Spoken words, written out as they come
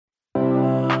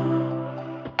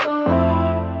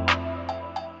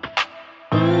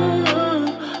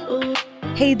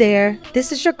Hey there,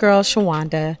 this is your girl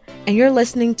Shawanda, and you're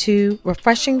listening to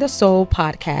Refreshing the Soul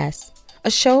podcast,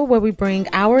 a show where we bring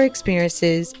our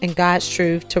experiences and God's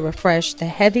truth to refresh the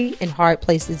heavy and hard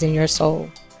places in your soul.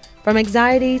 From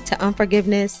anxiety to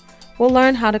unforgiveness, we'll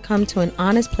learn how to come to an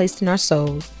honest place in our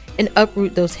souls and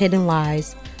uproot those hidden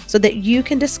lies so that you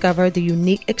can discover the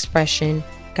unique expression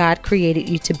God created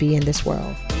you to be in this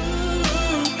world.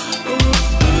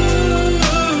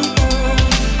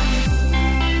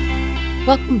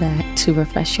 Welcome back to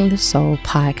Refreshing the Soul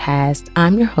podcast.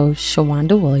 I'm your host,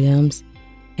 Shawanda Williams.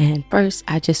 And first,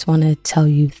 I just want to tell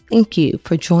you thank you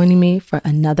for joining me for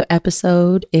another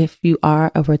episode. If you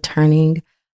are a returning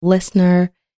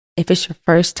listener, if it's your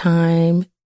first time,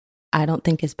 I don't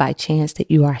think it's by chance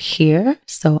that you are here.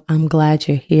 So I'm glad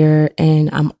you're here, and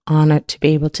I'm honored to be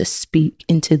able to speak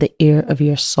into the ear of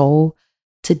your soul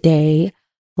today.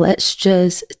 Let's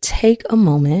just take a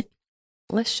moment.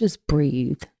 Let's just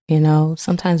breathe. You know,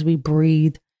 sometimes we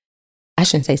breathe. I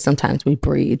shouldn't say sometimes we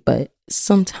breathe, but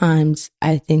sometimes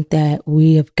I think that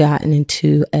we have gotten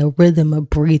into a rhythm of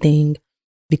breathing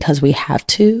because we have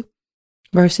to,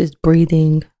 versus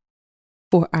breathing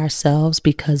for ourselves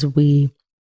because we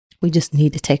just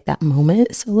need to take that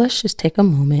moment. So let's just take a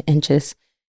moment and just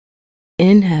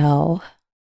inhale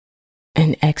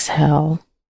and exhale.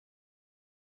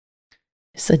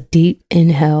 It's a deep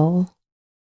inhale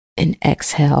and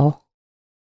exhale.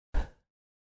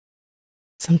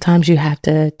 Sometimes you have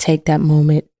to take that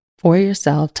moment for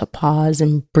yourself to pause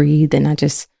and breathe. And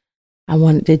I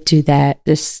wanted to do that.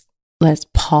 Just let's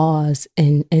pause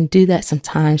and do that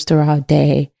sometimes throughout our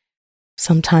day.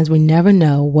 Sometimes we never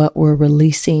know what we're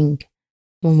releasing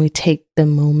when we take the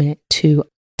moment to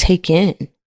take in,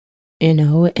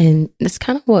 and that's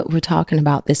kind of what we're talking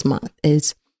about this month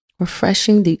is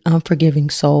refreshing the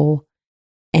unforgiving soul.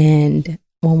 And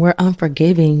when we're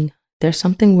unforgiving, there's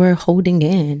something we're holding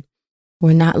in.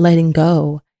 We're not letting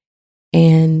go.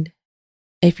 And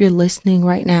if you're listening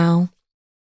right now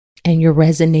and you're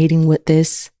resonating with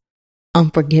this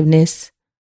unforgiveness,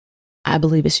 I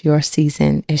believe it's your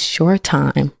season. It's your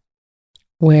time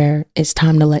where it's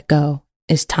time to let go.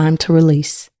 It's time to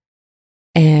release.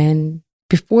 And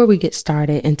before we get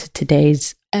started into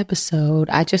today's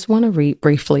episode, I just want to read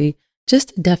briefly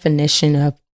just a definition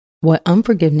of what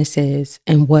unforgiveness is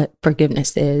and what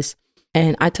forgiveness is.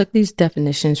 And I took these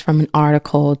definitions from an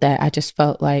article that I just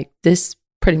felt like this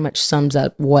pretty much sums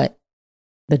up what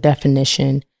the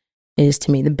definition is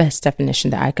to me, the best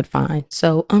definition that I could find.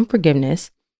 So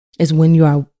unforgiveness is when you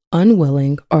are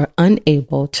unwilling or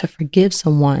unable to forgive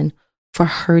someone for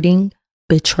hurting,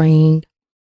 betraying,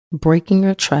 breaking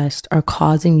your trust, or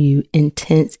causing you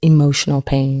intense emotional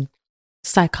pain.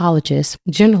 Psychologists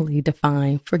generally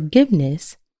define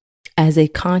forgiveness as a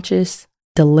conscious,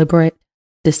 deliberate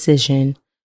decision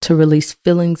to release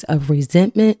feelings of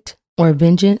resentment or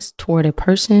vengeance toward a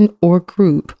person or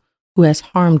group who has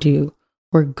harmed you,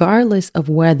 regardless of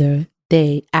whether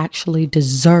they actually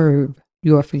deserve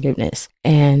your forgiveness.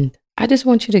 And I just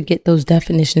want you to get those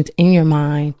definitions in your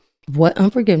mind of what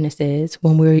unforgiveness is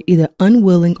when we're either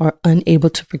unwilling or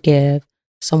unable to forgive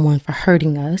someone for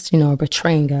hurting us, or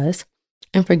betraying us.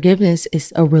 And forgiveness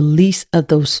is a release of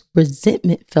those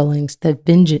resentment feelings, the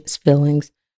vengeance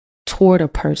feelings toward a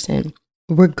person,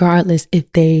 regardless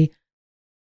if they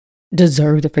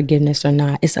deserve the forgiveness or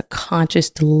not. It's a conscious,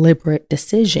 deliberate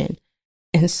decision.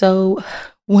 And so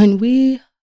when we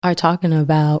are talking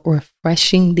about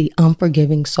refreshing the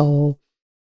unforgiving soul,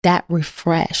 that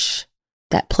refresh,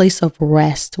 that place of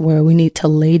rest where we need to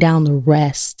lay down the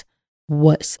rest,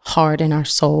 what's hard in our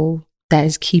soul that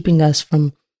is keeping us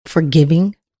from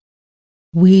forgiving,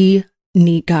 we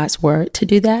need God's word to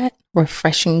do that.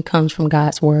 Refreshing comes from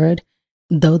God's word.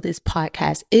 Though this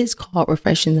podcast is called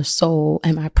Refreshing the Soul,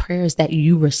 and my prayer is that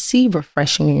you receive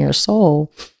refreshing in your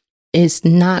soul, it's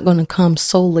not going to come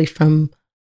solely from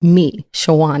me,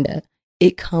 Shawanda.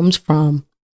 It comes from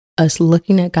us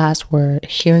looking at God's word,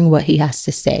 hearing what he has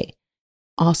to say.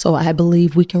 Also, I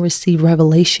believe we can receive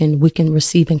revelation. We can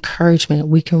receive encouragement.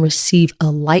 We can receive a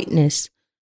lightness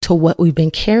to what we've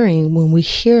been carrying when we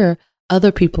hear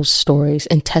other people's stories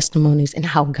and testimonies and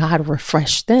how God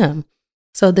refreshed them.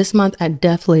 So this month, I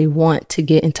definitely want to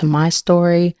get into my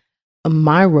story,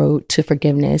 my road to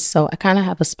forgiveness. So I kind of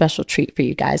have a special treat for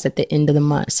you guys at the end of the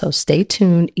month. So stay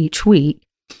tuned each week.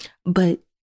 But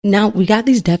now we got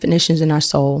these definitions in our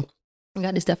soul. We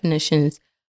got these definitions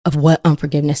of what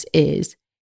unforgiveness is.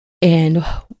 And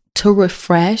to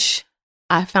refresh,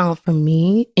 I found for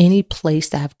me, any place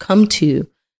that I've come to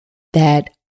that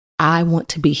I want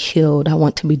to be healed, I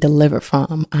want to be delivered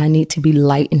from, I need to be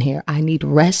light in here, I need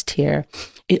rest here.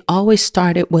 It always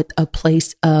started with a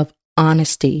place of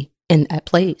honesty in that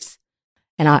place.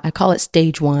 And I call it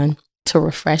stage 1 to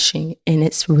refreshing. And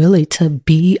it's really to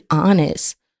be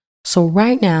honest. So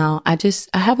right now, I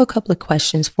have a couple of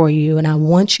questions for you. And I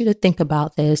want you to think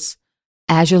about this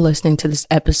as you're listening to this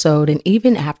episode and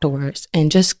even afterwards,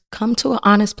 and just come to an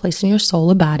honest place in your soul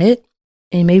about it.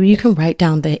 And maybe you can write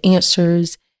down the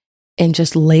answers and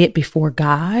just lay it before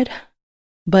God.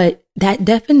 But that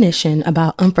definition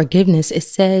about unforgiveness, it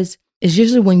says, is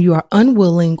usually when you are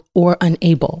unwilling or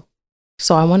unable.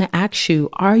 So I want to ask you,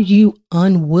 are you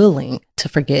unwilling to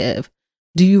forgive?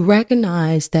 Do you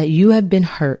recognize that you have been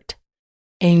hurt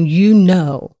and you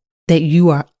know that you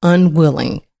are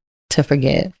unwilling to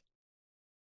forgive?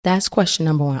 That's question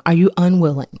number 1. Are you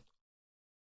unwilling?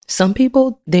 Some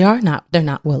people, they're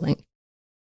not willing.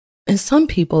 And some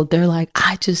people, they're like,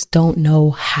 I just don't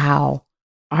know how.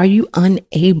 Are you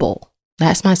unable?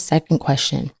 That's my second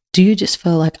question. Do you just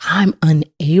feel like I'm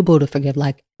unable to forgive?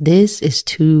 Like, this is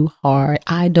too hard.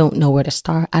 I don't know where to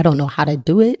start. I don't know how to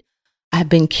do it. I've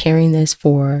been carrying this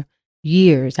for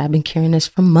years. I've been carrying this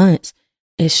for months.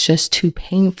 It's just too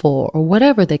painful, or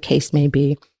whatever the case may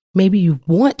be. Maybe you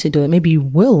want to do it. Maybe you're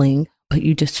willing, but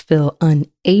you just feel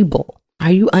unable.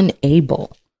 Are you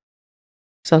unable?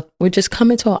 So we're just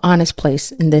coming to an honest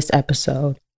place in this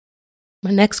episode.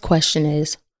 My next question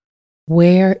is,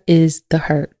 where is the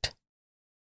hurt?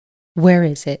 Where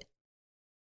is it?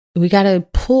 We got to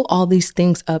pull all these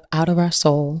things up out of our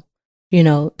soul. You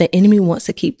know, the enemy wants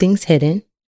to keep things hidden,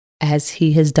 as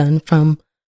he has done from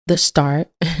the start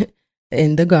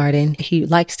in the garden. He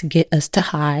likes to get us to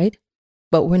hide,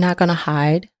 but we're not going to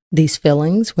hide these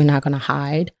feelings. We're not going to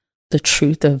hide the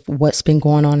truth of what's been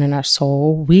going on in our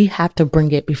soul. We have to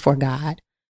bring it before God.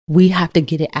 We have to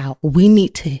get it out. We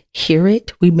need to hear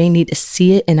it. We may need to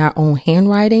see it in our own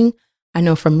handwriting. I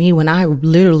know for me, when I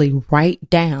literally write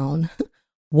down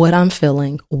what I'm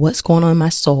feeling, what's going on in my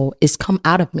soul, it's come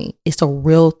out of me. It's a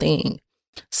real thing.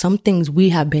 Some things we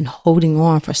have been holding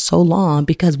on for so long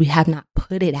because we have not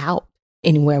put it out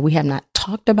anywhere. We have not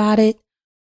talked about it,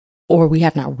 or we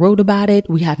have not wrote about it.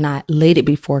 We have not laid it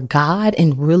before God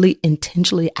and really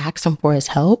intentionally asked him for his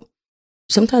help.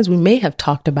 Sometimes we may have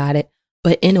talked about it,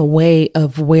 but in a way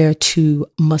of where to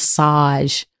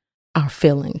massage our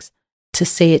feelings, to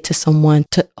say it to someone,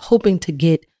 to hoping to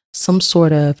get some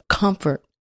sort of comfort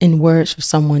in words for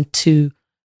someone to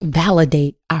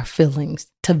validate our feelings,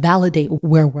 to validate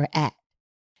where we're at.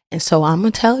 And so I'm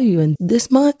going to tell you, in this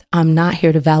month, I'm not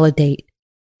here to validate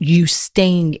you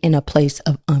staying in a place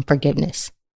of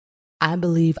unforgiveness. I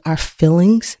believe our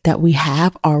feelings that we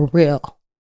have are real.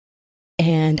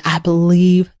 And I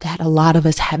believe that a lot of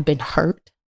us have been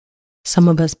hurt. Some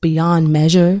of us beyond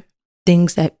measure,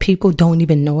 things that people don't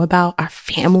even know about, our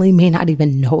family may not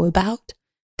even know about,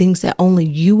 things that only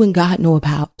you and God know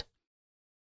about.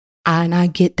 And I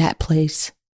get that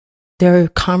place. There are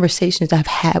conversations I've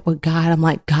had with God. I'm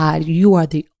like, God, you are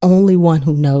the only one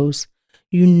who knows.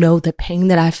 You know the pain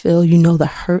that I feel. You know the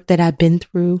hurt that I've been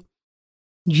through.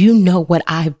 You know what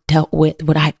I've dealt with,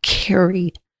 what I've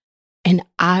carried. And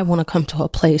I want to come to a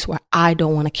place where I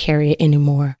don't want to carry it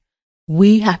anymore.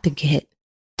 We have to get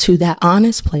to that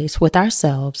honest place with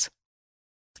ourselves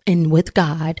and with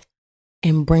God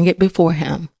and bring it before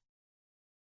him.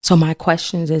 So my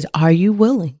question is, are you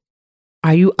willing?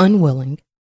 Are you unwilling?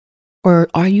 Or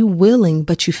are you willing,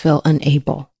 but you feel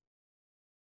unable?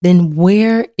 Then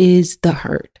where is the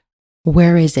hurt?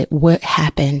 Where is it? What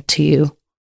happened to you?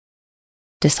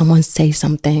 Did someone say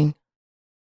something?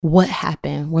 What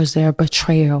happened? Was there a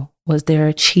betrayal? Was there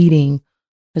a cheating?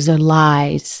 Was there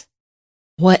lies?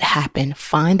 What happened?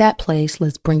 Find that place.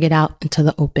 Let's bring it out into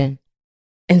the open.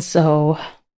 And so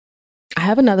I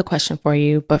have another question for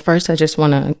you, but first I just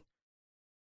want to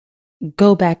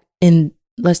go back and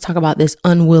let's talk about this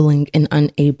unwilling and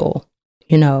unable.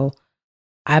 You know,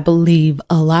 I believe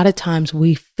a lot of times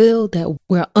we feel that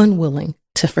we're unwilling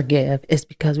to forgive is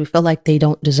because we feel like they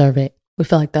don't deserve it. We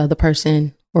feel like the other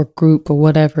person or group or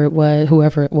whatever it was,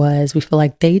 whoever it was, we feel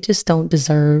like they just don't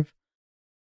deserve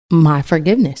my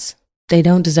forgiveness. They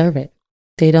don't deserve it.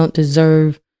 They don't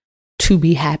deserve to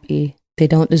be happy. They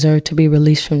don't deserve to be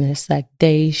released from this. Like,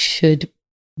 they should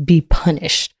be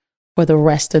punished for the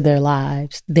rest of their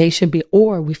lives. They should be,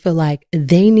 or we feel like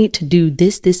they need to do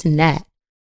this, this, and that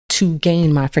to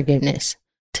gain my forgiveness,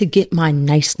 to get my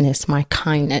niceness, my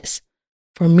kindness,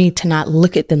 for me to not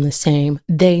look at them the same.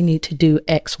 They need to do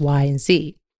X, Y, and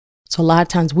Z. So a lot of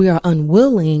times we are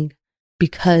unwilling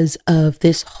because of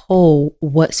this whole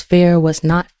what's fair, what's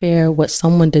not fair, what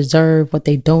someone deserves, what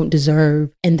they don't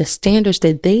deserve, and the standards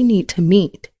that they need to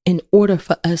meet in order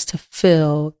for us to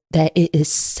feel that it is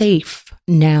safe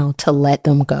now to let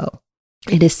them go.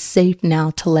 It is safe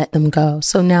now to let them go.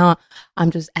 So now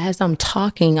as I'm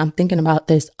talking, I'm thinking about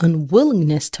this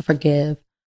unwillingness to forgive.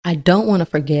 I don't want to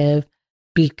forgive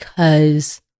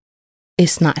because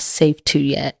it's not safe to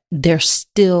yet. They're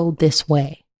still this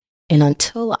way. And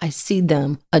until I see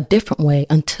them a different way,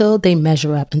 until they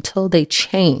measure up, until they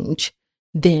change,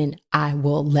 then I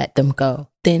will let them go.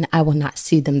 Then I will not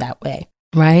see them that way,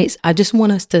 right? I just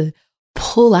want us to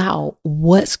pull out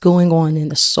what's going on in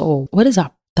the soul. What is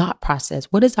our thought process?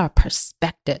 What is our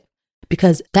perspective?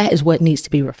 Because that is what needs to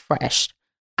be refreshed.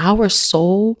 Our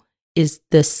soul is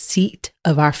the seat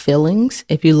of our feelings.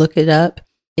 If you look it up,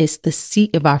 it's the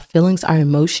seat of our feelings, our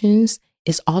emotions.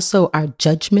 It's also our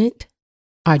judgment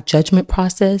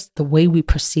process, the way we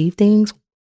perceive things,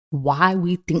 why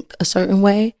we think a certain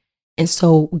way. And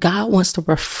so God wants to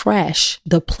refresh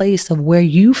the place of where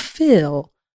you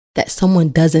feel that someone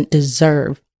doesn't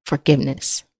deserve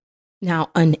forgiveness. Now,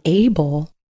 unable,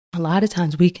 a lot of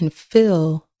times we can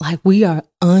feel like we are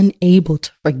unable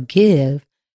to forgive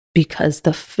because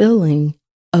the feeling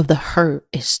of the hurt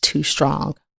is too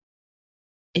strong.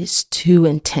 It's too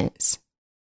intense.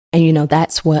 And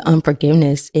that's what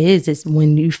unforgiveness is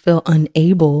when you feel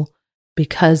unable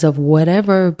because of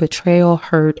whatever betrayal,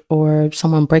 hurt, or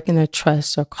someone breaking their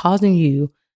trust or causing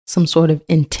you some sort of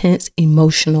intense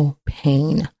emotional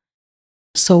pain.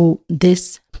 So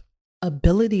this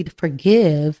ability to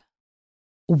forgive,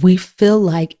 we feel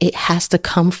like it has to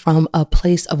come from a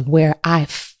place of where I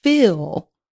feel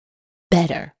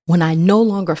better, when I no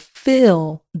longer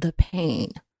feel the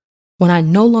pain, when I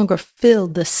no longer feel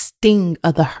the sting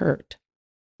of the hurt.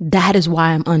 That is why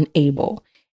I'm unable.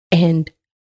 And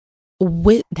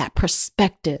with that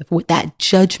perspective, with that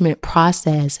judgment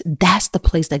process, that's the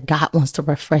place that God wants to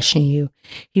refresh in you.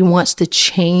 He wants to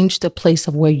change the place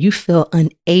of where you feel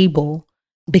unable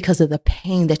because of the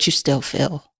pain that you still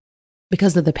feel.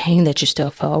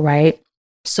 Right?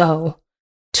 So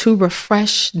to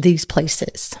refresh these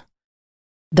places,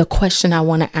 the question I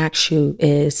want to ask you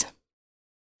is,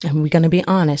 and we're going to be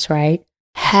honest, right?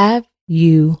 Have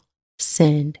you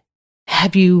sinned?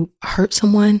 Have you hurt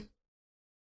someone?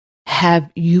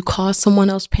 Have you caused someone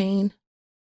else pain?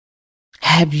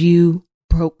 Have you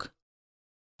broke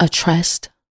a trust?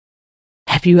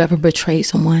 Have you ever betrayed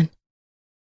someone?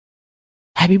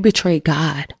 Have you betrayed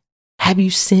God? Have you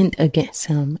sinned against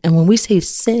him? And when we say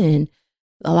sin,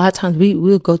 a lot of times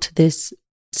we'll go to this,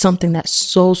 something that's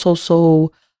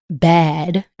so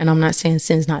bad. And I'm not saying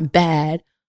sin's not bad,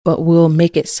 but we'll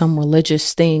make it some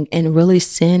religious thing. And really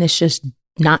sin is just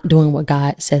not doing what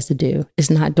God says to do. It's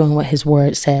not doing what his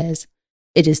word says.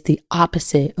 It is the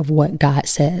opposite of what God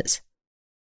says.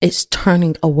 It's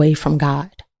turning away from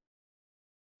God.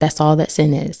 That's all that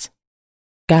sin is.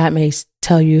 God may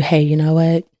tell you, hey, you know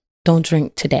what? Don't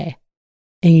drink today.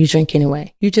 And you drink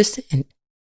anyway. You just sin.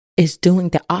 It's doing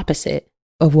the opposite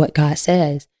of what God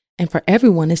says. And for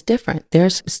everyone, it's different.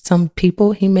 There's some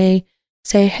people he may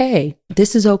say, hey,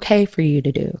 this is okay for you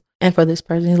to do. And for this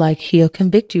person, like, he'll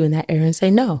convict you in that area and say,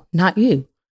 no, not you.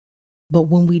 But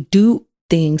when we do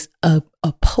things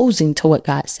opposing to what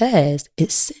God says,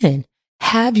 it's sin.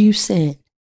 Have you sinned?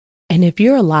 And if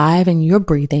you're alive and you're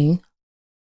breathing,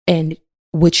 and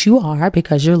which you are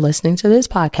because you're listening to this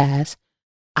podcast,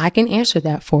 I can answer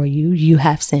that for you. You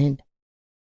have sinned.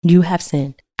 You have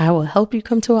sinned. I will help you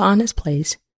come to an honest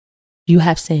place. You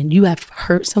have sinned. You have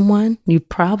hurt someone. You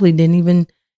probably didn't even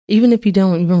if you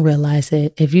don't even realize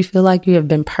it, if you feel like you have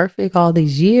been perfect all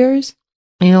these years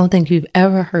and you don't think you've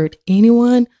ever hurt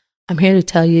anyone, I'm here to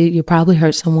tell you, you probably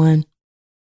hurt someone,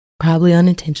 probably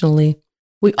unintentionally.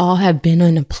 We all have been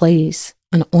in a place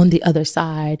on the other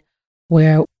side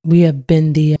where we have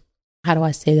been how do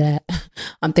I say that?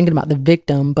 I'm thinking about the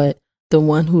victim, but the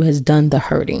one who has done the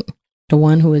hurting, the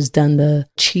one who has done the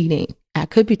cheating. I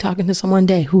could be talking to someone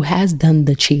today who has done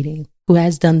the cheating, who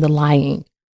has done the lying.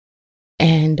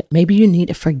 And maybe you need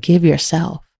to forgive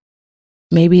yourself.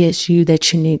 Maybe it's you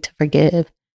that you need to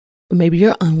forgive. But maybe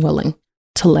you're unwilling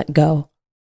to let go,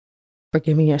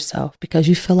 forgiving yourself because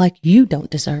you feel like you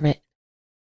don't deserve it.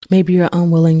 Maybe you're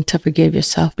unwilling to forgive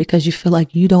yourself because you feel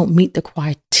like you don't meet the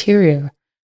criteria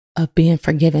of being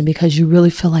forgiven because you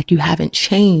really feel like you haven't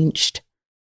changed.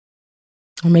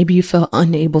 Or maybe you feel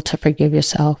unable to forgive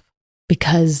yourself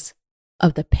because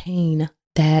of the pain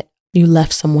that you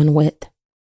left someone with,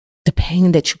 the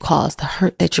pain that you caused, the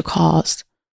hurt that you caused.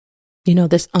 You know,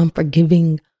 this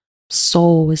unforgiving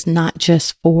soul is not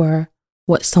just for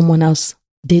what someone else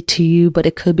did to you, but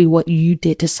it could be what you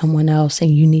did to someone else,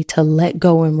 and you need to let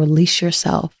go and release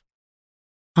yourself.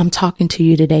 I'm talking to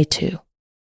you today too.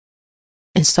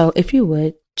 And so if you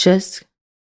would, just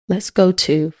let's go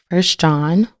to 1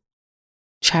 John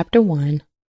chapter 1,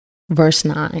 verse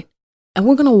 9. And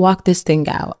we're going to walk this thing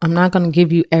out. I'm not going to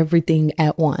give you everything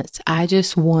at once. I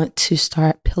just want to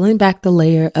start peeling back the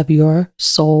layer of your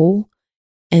soul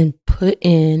and put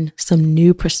in some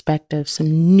new perspectives,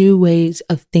 some new ways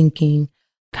of thinking,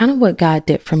 kind of what God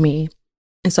did for me.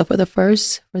 And so for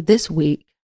this week,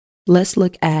 let's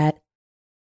look at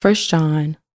 1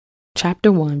 John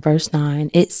chapter 1, verse 9.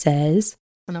 It says,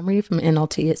 and I'm reading from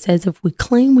NLT, it says, if we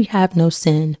claim we have no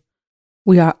sin,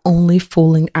 we are only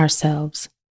fooling ourselves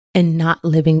and not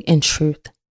living in truth.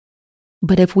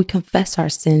 But if we confess our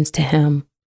sins to him,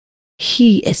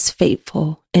 he is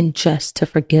faithful and just to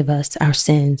forgive us our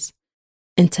sins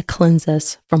and to cleanse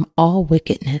us from all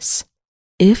wickedness.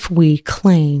 If we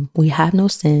claim we have no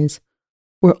sins,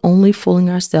 we're only fooling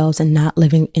ourselves and not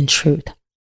living in truth.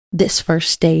 This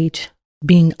first stage,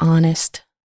 being honest,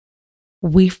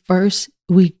 we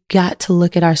got to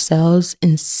look at ourselves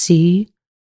and see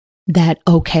that,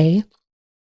 okay,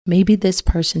 maybe this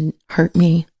person hurt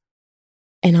me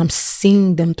and I'm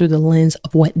seeing them through the lens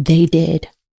of what they did.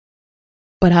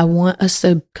 But I want us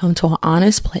to come to an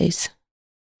honest place.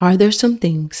 Are there some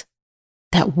things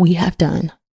that we have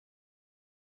done,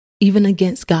 even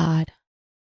against God?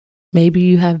 Maybe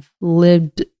you have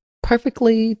lived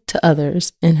perfectly to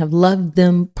others and have loved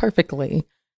them perfectly,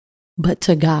 but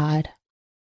to God,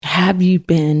 have you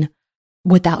been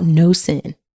without no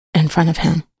sin in front of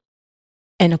him?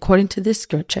 And according to this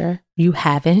scripture, you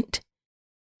haven't.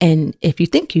 And if you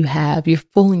think you have, you're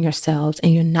fooling yourselves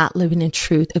and you're not living in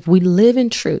truth. If we live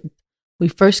in truth, we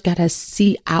first got to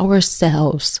see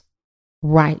ourselves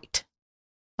right.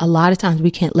 A lot of times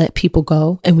we can't let people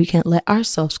go and we can't let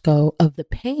ourselves go of the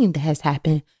pain that has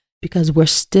happened because we're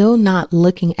still not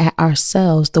looking at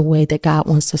ourselves the way that God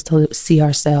wants us to see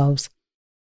ourselves.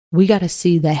 We got to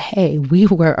see that, hey, we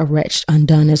were a wretched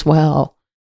undone as well.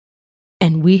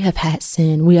 And we have had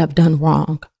sin, we have done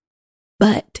wrong.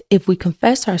 But if we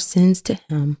confess our sins to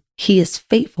him, he is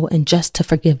faithful and just to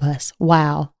forgive us.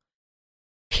 Wow.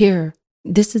 Here,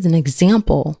 this is an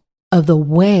example of the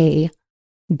way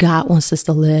God wants us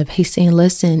to live. He's saying,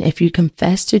 listen, if you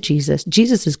confess to Jesus,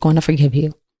 Jesus is going to forgive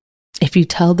you. If you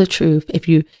tell the truth, if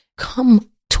you come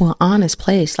to an honest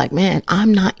place, like, man,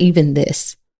 I'm not even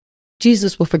this,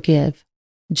 Jesus will forgive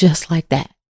just like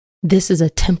that. This is a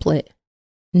template.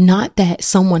 Not that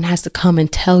someone has to come and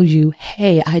tell you,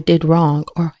 hey, I did wrong,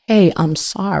 or hey, I'm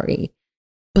sorry,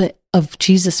 but of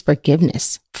Jesus'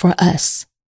 forgiveness for us.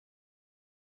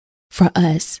 For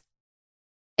us.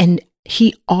 And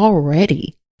he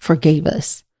already forgave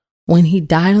us. When he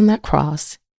died on that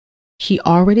cross, he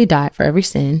already died for every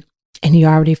sin, and he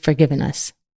already forgiven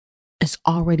us. It's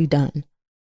already done.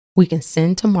 We can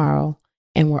sin tomorrow,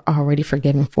 and we're already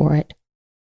forgiven for it.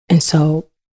 And so,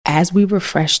 as we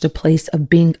refresh the place of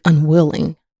being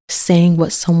unwilling, saying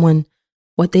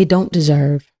what they don't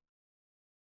deserve,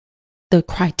 the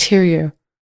criteria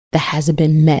that hasn't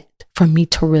been met for me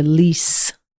to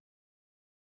release,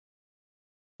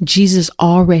 Jesus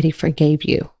already forgave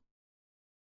you.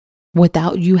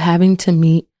 Without you having to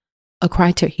meet a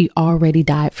criteria, he already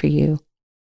died for you.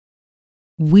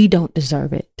 We don't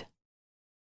deserve it.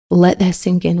 Let that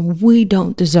sink in. We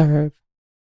don't deserve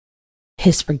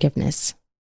his forgiveness.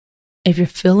 If you're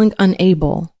feeling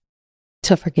unable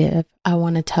to forgive, I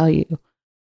want to tell you,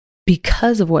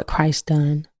 because of what Christ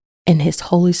done and his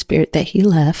Holy Spirit that he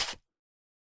left,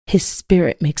 his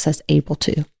Spirit makes us able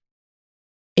to.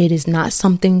 It is not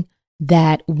something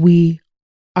that we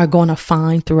are going to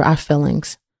find through our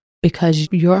feelings, because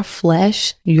your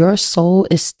flesh, your soul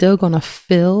is still going to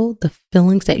feel the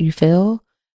feelings that you feel.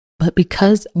 But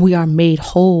because we are made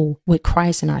whole with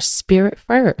Christ in our spirit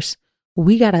first,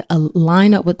 we got to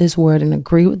line up with this word and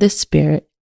agree with this spirit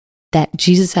that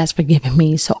Jesus has forgiven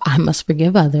me, so I must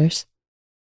forgive others.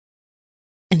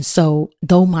 And so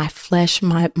though my flesh,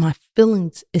 my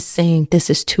feelings is saying this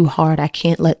is too hard, I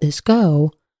can't let this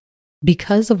go,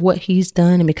 because of what he's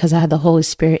done and because I have the Holy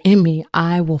Spirit in me,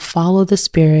 I will follow the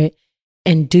Spirit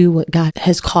and do what God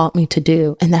has called me to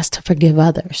do, and that's to forgive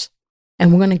others.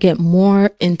 And we're going to get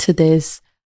more into this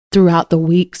throughout the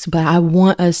weeks, but I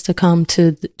want us to come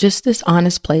to just this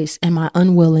honest place. Am I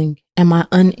unwilling? Am I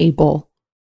unable?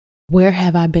 Where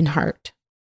have I been hurt?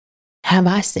 Have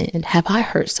I sinned? Have I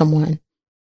hurt someone?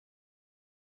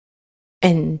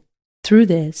 And through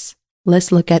this,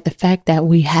 let's look at the fact that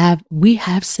we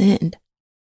have sinned.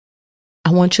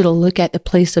 I want you to look at the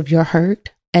place of your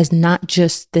hurt as not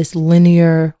just this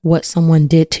linear what someone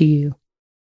did to you.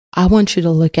 I want you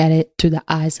to look at it through the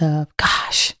eyes of,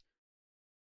 gosh,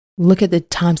 look at the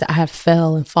times that I have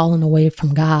fell and fallen away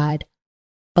from God,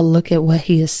 but look at what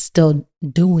he is still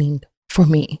doing for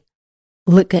me.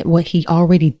 look at what he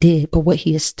already did, but what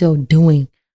he is still doing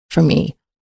for me.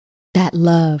 That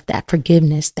love, that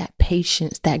forgiveness, that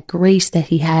patience, that grace that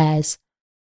he has.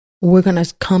 We're going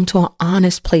to come to an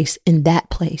honest place in that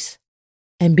place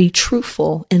and be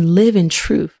truthful and live in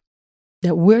truth.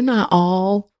 That we're not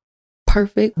all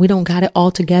perfect. We don't got it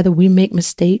all together. We make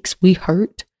mistakes. We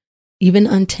hurt, even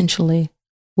unintentionally.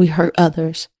 We hurt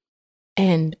others.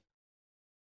 And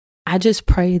I just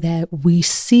pray that we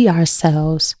see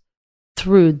ourselves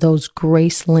through those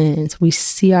grace lens. We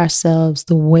see ourselves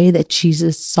the way that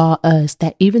Jesus saw us,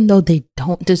 that even though they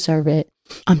don't deserve it,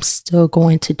 I'm still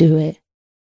going to do it.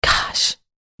 Gosh,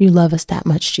 you love us that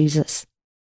much, Jesus.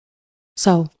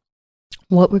 So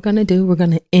what we're going to do, we're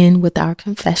going to end with our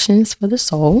confessions for the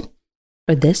soul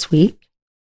for this week.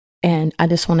 And I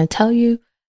just want to tell you,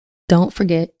 don't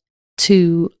forget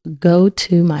to go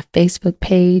to my Facebook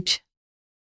page,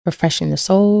 Refreshing the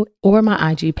Soul, or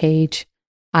my IG page.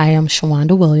 I am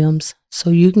Shawanda Williams, so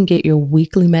you can get your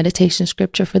weekly meditation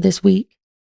scripture for this week,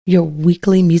 your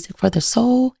weekly music for the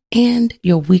soul, and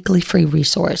your weekly free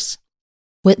resource.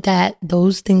 With that,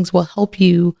 those things will help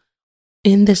you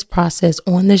in this process,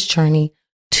 on this journey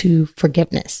to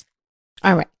forgiveness.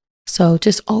 All right, so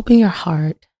just open your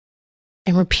heart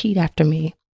and repeat after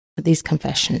me with these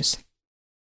confessions.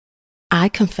 I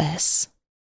confess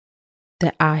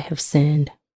that I have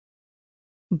sinned,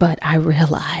 but I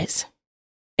realize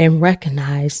and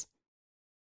recognize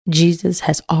Jesus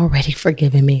has already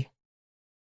forgiven me.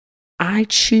 I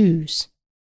choose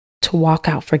to walk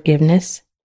out forgiveness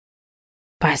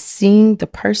by seeing the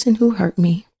person who hurt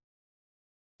me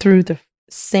through the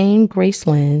same grace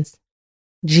lens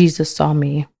Jesus saw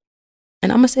me.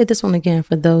 And I'm going to say this one again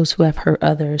for those who have hurt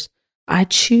others. I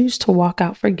choose to walk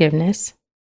out forgiveness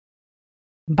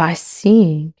by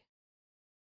seeing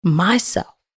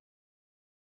myself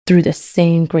through the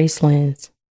same grace lens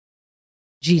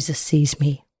Jesus sees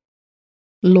me.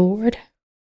 Lord,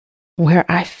 where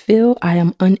I feel I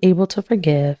am unable to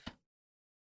forgive,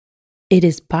 it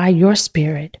is by your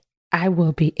Spirit I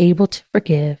will be able to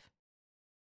forgive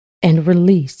and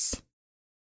release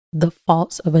the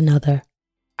faults of another.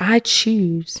 I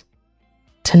choose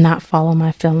to not follow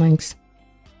my feelings,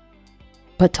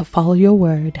 but to follow your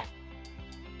word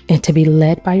and to be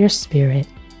led by your Spirit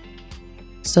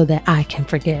so that I can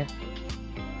forgive.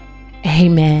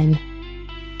 Amen.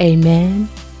 Amen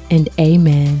and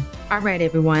amen. All right,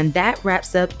 everyone, that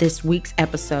wraps up this week's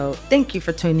episode. Thank you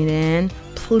for tuning in.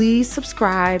 Please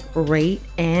subscribe, rate,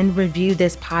 and review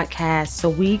this podcast so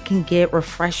we can get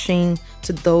refreshing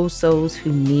to those souls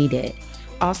who need it.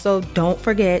 Also, don't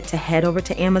forget to head over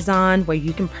to Amazon where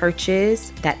you can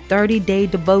purchase that 30-day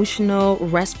devotional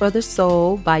Rest for the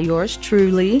Soul by yours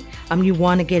truly. You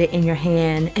want to get it in your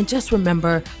hand. And just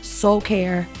remember, soul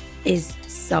care is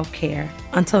self-care.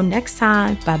 Until next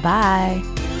time,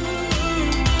 bye-bye.